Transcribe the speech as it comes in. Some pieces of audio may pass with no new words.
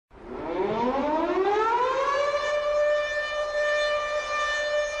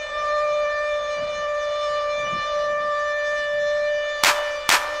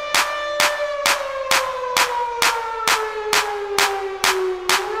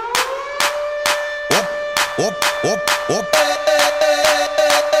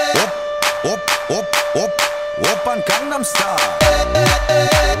오빤 강남스타일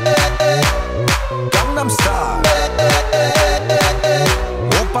강남스타일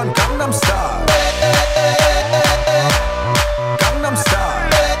오빤 강남스타일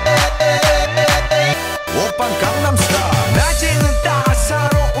강남스타일 오빤 강남스타일 낮에는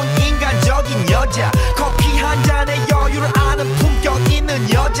따사로운 인간적인 여자 커피 한 잔에 여유를 아는 품격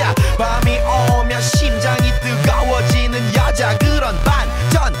있는 여자 밤이 오면 심장이 뜨거워지는 여자 그런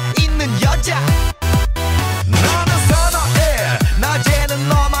반전 있는 여자 너는 선어해 낮에는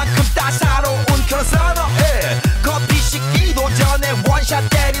너만큼 따사로운 그런 선어해 커피 식기도 전에 원샷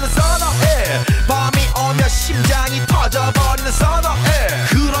때리는 선어해 밤이 오면 심장이 터져버리는 선어해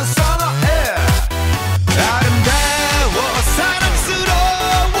그런 선어해 아름다워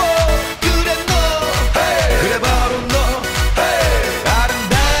사랑스러워 그래 너 hey. 그래 바로 너 hey.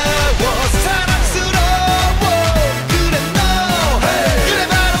 아름다워 사랑스러워 그래 너 hey. 그래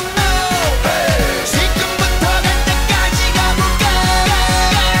바로 너 hey. 지금부터 갈 때까지 가볼까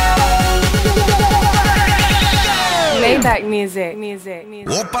Maybach music.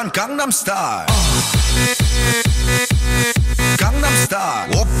 오빤 강남스타일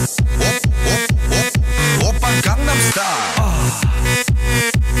강남스타일 오빤 강남스타일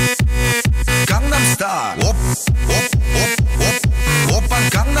강남스타일 오빤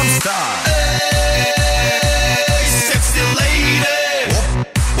강남스타일 Sexy lady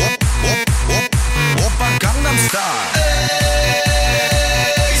오빤 강남스타일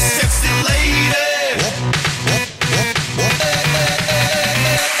Sexy lady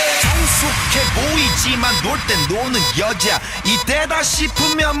성숙해 보이지만 놀 땐 노는 여자 이때다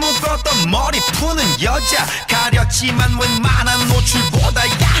싶으면 묶었던 머리 푸는 여자 가렸지만 웬만한 노출보다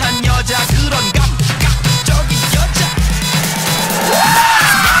야한 여자 그런 감각적인 여자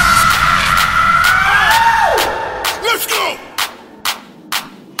Let's go!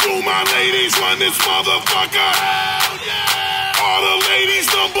 Do my ladies run this motherfucker? Hell yeah! All the ladies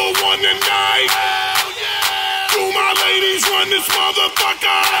 #1 tonight? Hell yeah! Do my ladies run this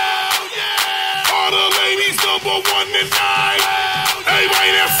motherfucker? Hell yeah! All the ladies #1 tonight?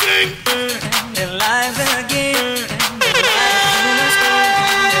 Everybody now sing! They're live again. They're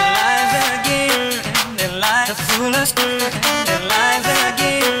live again. They're live to fool us. They're live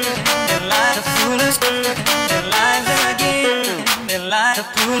again. They're live to fool us. They're live again. They're live to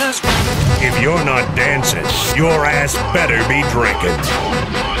fool us. If you're not dancing, your ass better be drinking.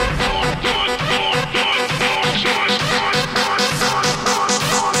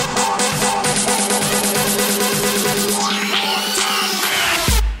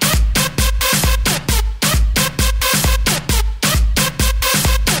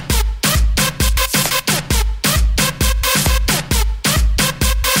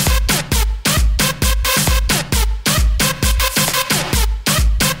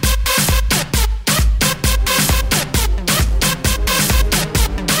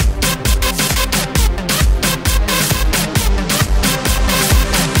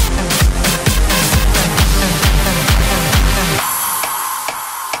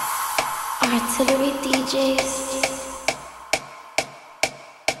 Artillery DJs.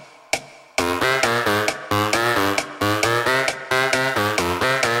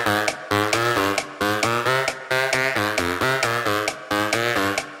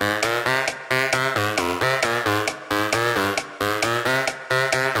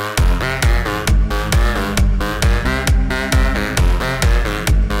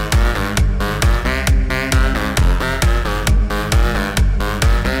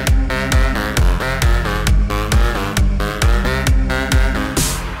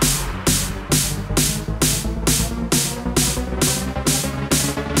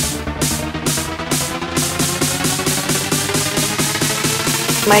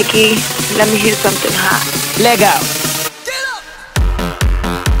 Mikey, let me hear something hot. Let go.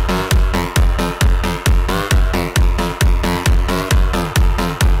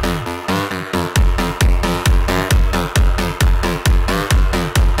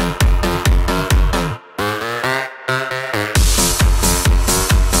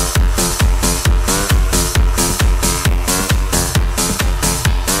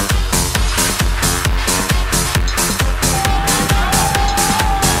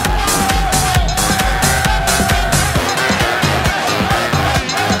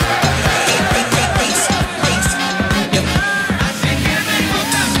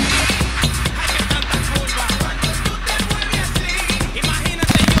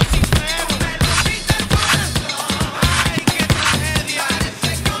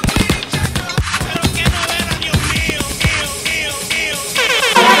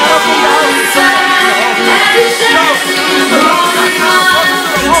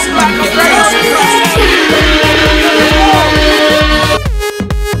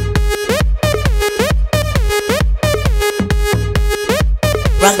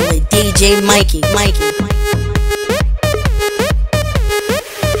 Rockin' with DJ Mikey.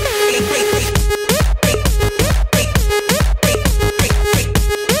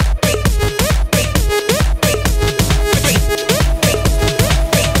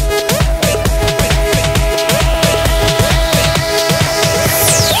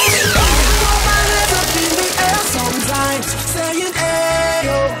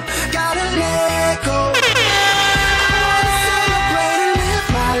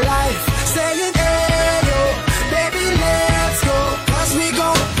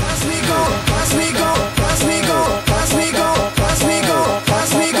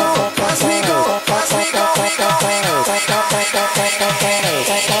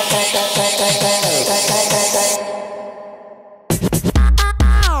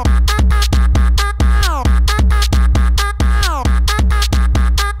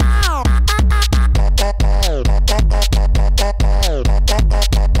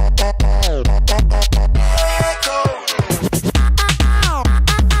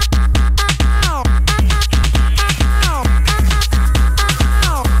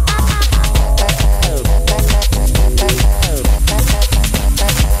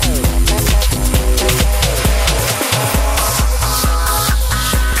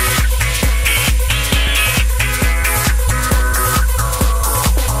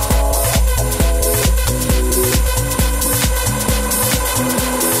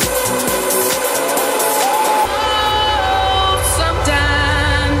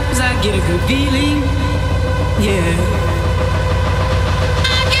 Get a good feeling, yeah.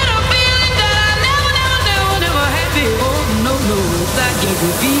 I get a feeling that I never had before. No, I get a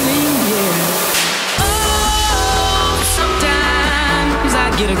good feeling, yeah. Oh, sometimes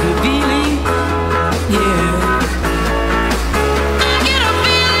I get a good feeling, yeah. I get a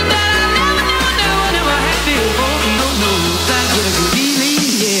feeling that I never had before. No, I get a good feeling,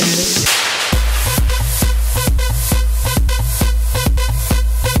 yeah.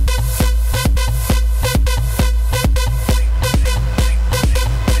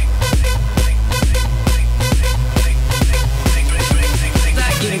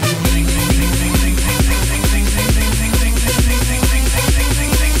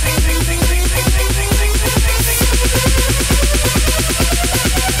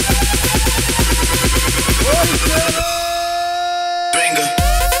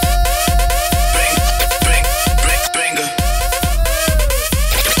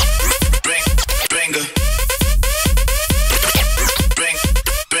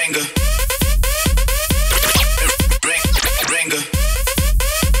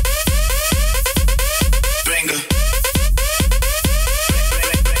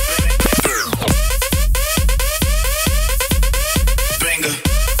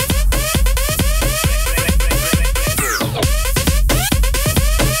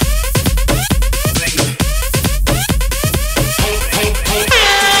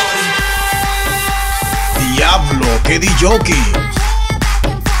 que DJ.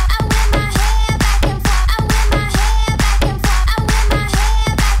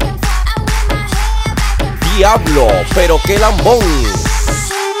 Diablo, pero qué lambón.